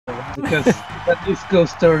because that East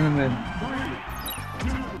Coast tournament.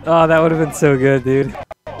 Oh, that would have been so good, dude.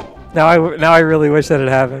 Now I really wish that had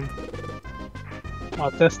happened. Oh,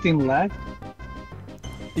 testing lag?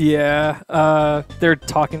 Yeah, they're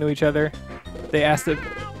talking to each other. They asked if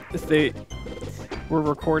they were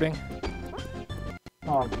recording.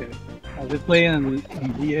 Oh, okay. Are they playing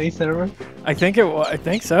on DA server? I think I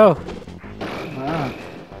think so. Ah.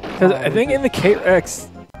 Because I think in the KRX,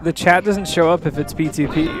 the chat doesn't show up if it's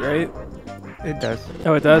P2P, right? It does.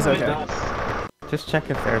 Oh, it does? Oh, Okay. it does. Just check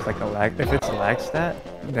if there's like a lag. If it's a lag stat,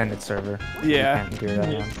 then it's server. Yeah. You can't do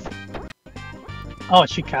that Yes. one. Oh,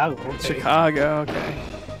 Chicago. Okay. Chicago, okay.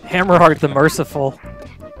 Hammerheart the Merciful.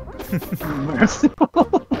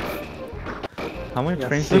 Merciful. How many Yeah,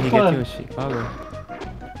 frames did he get super. to with Chicago?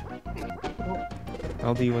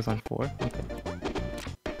 LD was on 4? Okay.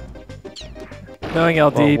 Knowing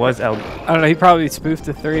LD, Well, was LD? I don't know, he probably spoofed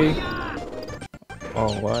to 3.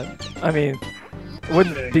 Oh, what? I mean,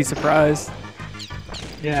 wouldn't be surprised.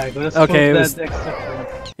 Yeah, go to Okay, it that was-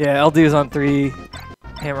 extra. Yeah, LD was on 3,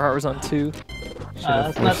 Hammerheart was on 2.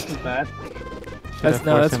 That's not too bad.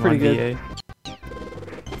 That's pretty good.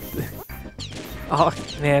 Oh,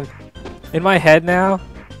 man. In my head now,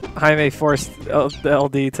 Jaime forced the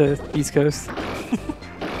LD to East Coast.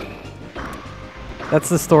 That's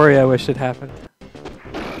the story I wish had happened.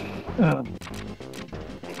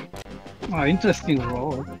 Oh, interesting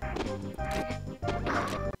role.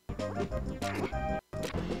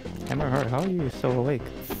 Hammerheart, how are you so awake?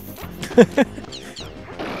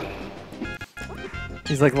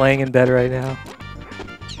 He's like laying in bed right now.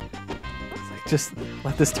 He's like, just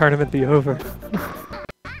let this tournament be over.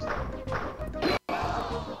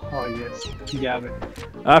 Oh, yes. Yeah,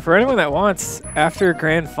 but For anyone that wants, after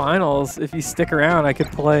Grand Finals, if you stick around, I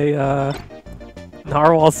could play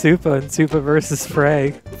Narwhal Supa and Supa versus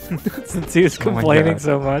Frey, since he was Oh my complaining God.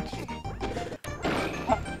 so much.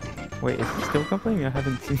 Wait, is he still complaining? I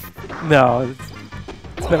haven't seen. No,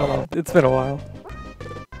 it's been a while.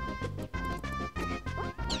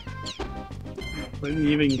 pretty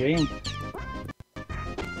even game.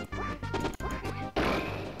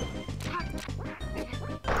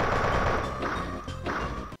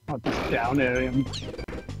 Oh, this down area.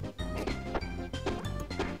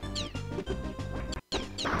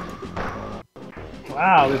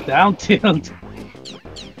 Wow, the down tilt.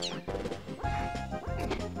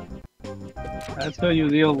 That's how you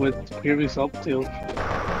deal with Kirby's up tilt.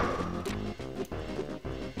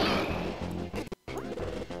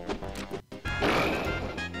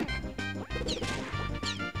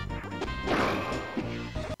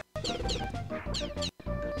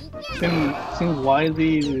 Seems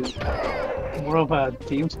widely more of a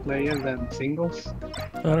teams player than singles.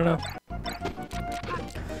 I don't know.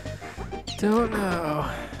 Don't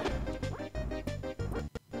know.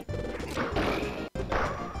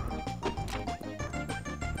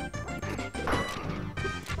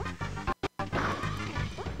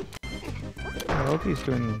 LD's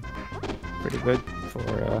doing pretty good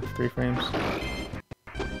for 3 frames.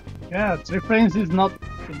 Yeah, 3 frames is not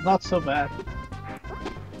so bad.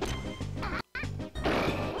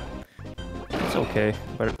 It's okay,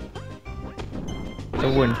 but I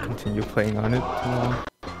wouldn't continue playing on it too long.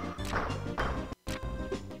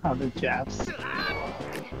 How the jabs.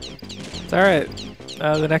 It's alright.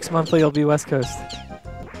 The next monthly will be West Coast.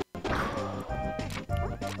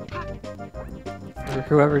 For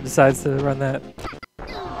whoever decides to run that.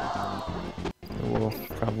 It will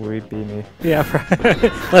probably be me. Yeah,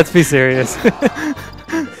 let's be serious.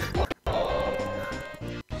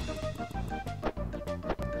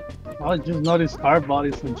 I just noticed hard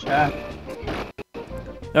bodies in chat.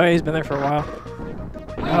 Oh, he's been there for a while.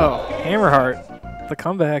 Oh, Hammerheart. The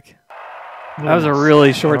comeback. That was a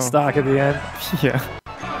really short stock at the end. Yeah.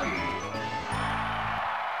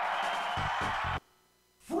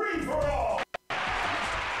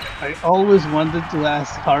 I always wanted to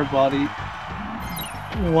ask Hardbody,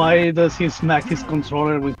 why does he smack his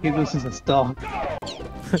controller when he loses a stock?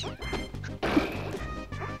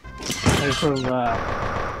 They're from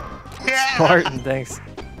Martin, thanks.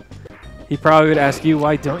 He probably would ask you,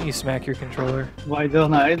 why don't you smack your controller? why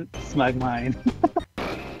don't I smack mine?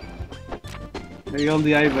 Maybe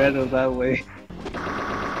only I better that way.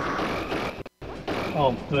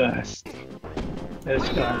 Oh, burst. There's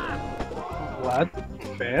gone. What?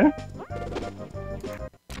 Fair?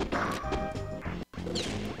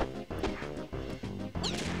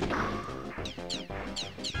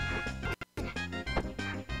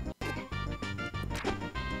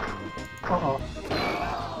 Uh-oh.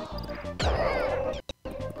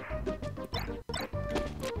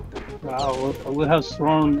 Wow, I would have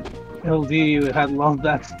thrown LD had lost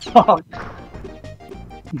that stock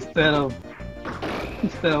instead of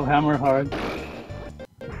Hammerheart.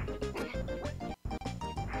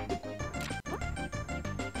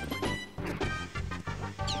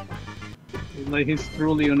 Like he's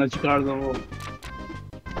truly unguardable.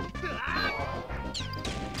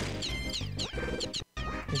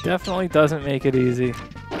 He definitely doesn't make it easy.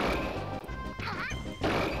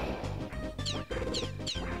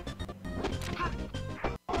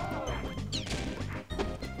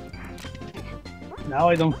 Now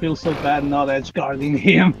I don't feel so bad not edge guarding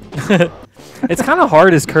him. It's kind of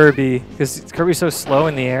hard as Kirby, because Kirby's so slow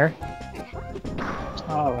in the air.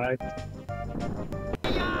 Alright.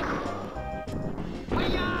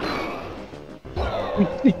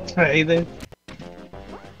 He traded.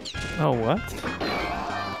 Oh, what?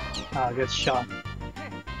 Ah, gets shot.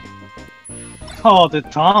 Oh, the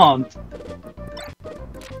taunt!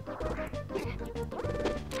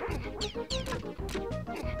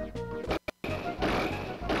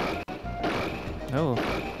 Oh,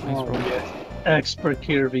 nice Oh, roll. yes. Expert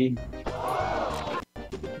Kirby.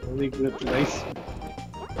 Really good place.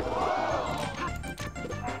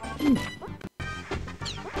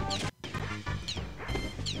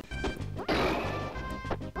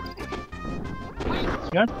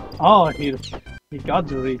 Oh, he got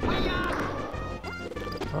the read.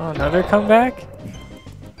 Oh, another comeback?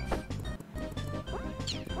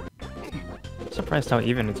 Surprised how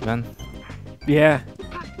even it's been. Yeah,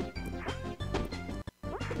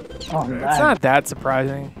 Oh, it's man. not that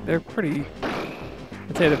surprising. I'd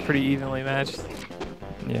say they're pretty evenly matched.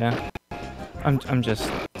 Yeah. I'm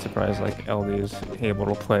just surprised like LD is able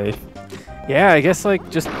to play. Yeah, I guess like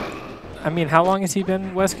I mean, how long has he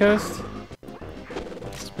been West Coast?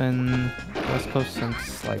 It's been West Coast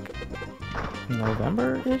since like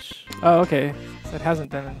November-ish. Oh, okay. So it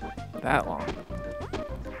hasn't been that long.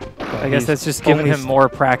 But I guess he's that's just giving only him more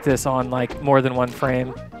practice on like more than one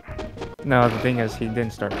frame. No, the thing is, he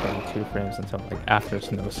didn't start playing 2 frames until like after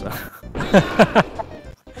Snowsa.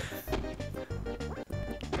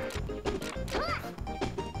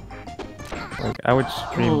 Like I would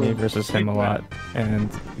stream me versus him a lot,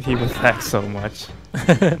 and he would lag so much,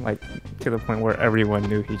 like to the point where everyone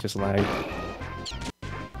knew he just lagged.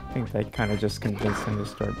 I think that kind of just convinced him to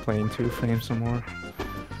start playing 2 frames some more.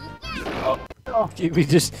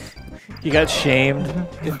 He got shamed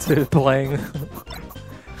into playing.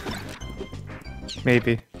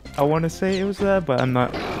 Maybe. I want to say it was that, but I'm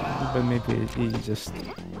not. But maybe he just.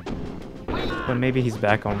 But maybe he's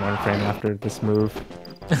back on 1 frame after this move.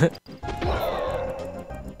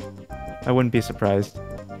 I wouldn't be surprised.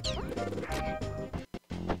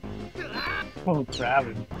 Oh, grab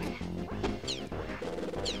him.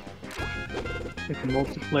 It's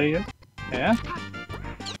multiplayer. Yeah?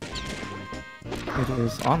 It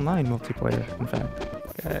is online multiplayer, in fact.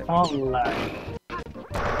 Okay. Online.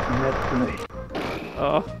 Netplay.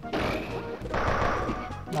 Oh,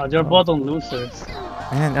 No, they're bottom losers.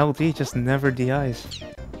 Man, LD just never DIs.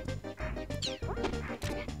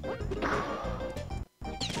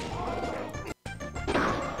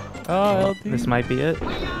 oh, LD. This might be it.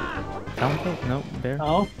 Counter? Nope, bear.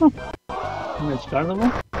 Oh. It's guardable?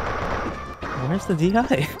 Where's the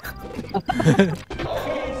DI?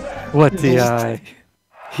 What DI?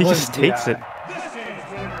 He What just takes DI? it.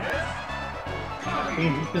 He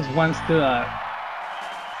just wants to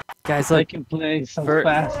Guys, I like can play so Bert,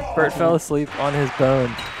 fast. Bert fell asleep on his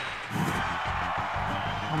bone.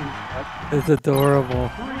 It's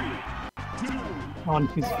adorable. On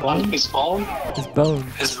his phone? His bone.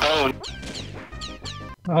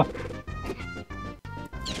 Oh.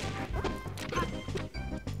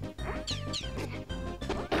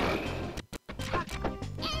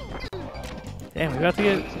 Damn, we about to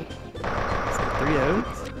get 3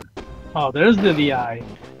 outs. Oh, there's the DI.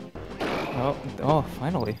 Oh,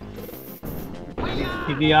 finally.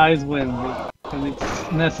 The DIs when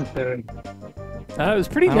it's necessary. It was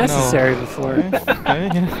pretty I don't know. necessary before. Okay,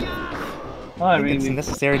 yeah. Well, I It's mean,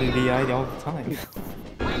 necessary to DI all the time.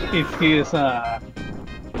 if he is,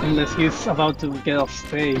 unless he's about to get off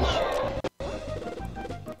stage,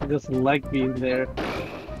 he doesn't like being there.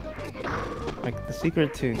 Like the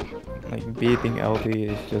secret to like beating LD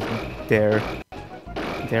is just dare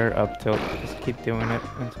up tilt. Just keep doing it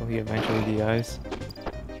until he eventually DIs.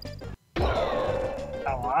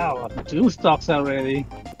 Oh wow, 2 stocks already.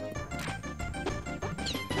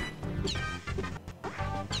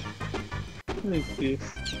 What is this?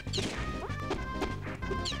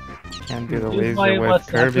 Can't do the This is why laser it with was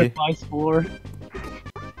Kirby. sacrificed for.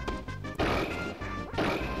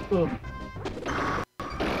 Oh.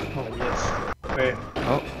 Oh yes. Wait.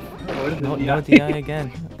 Oh, Where's the no DI? DI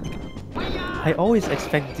again. I always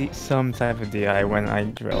expect some type of DI when I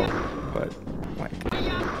drill, but like.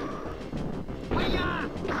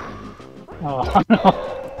 Oh no.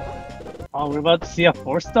 Oh, we're about to see a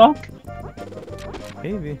 4-stock?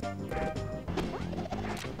 Maybe.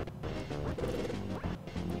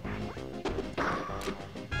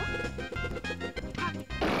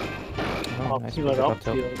 Oh, nice Upfield, pickup up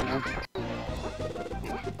tilt. upfield, man.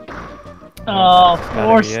 Oh,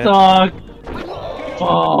 Gotta be it. 4-stock!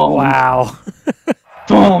 Boom! Wow.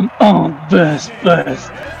 Boom! Oh, best!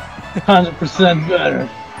 100% better.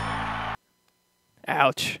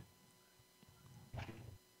 Ouch.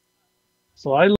 So I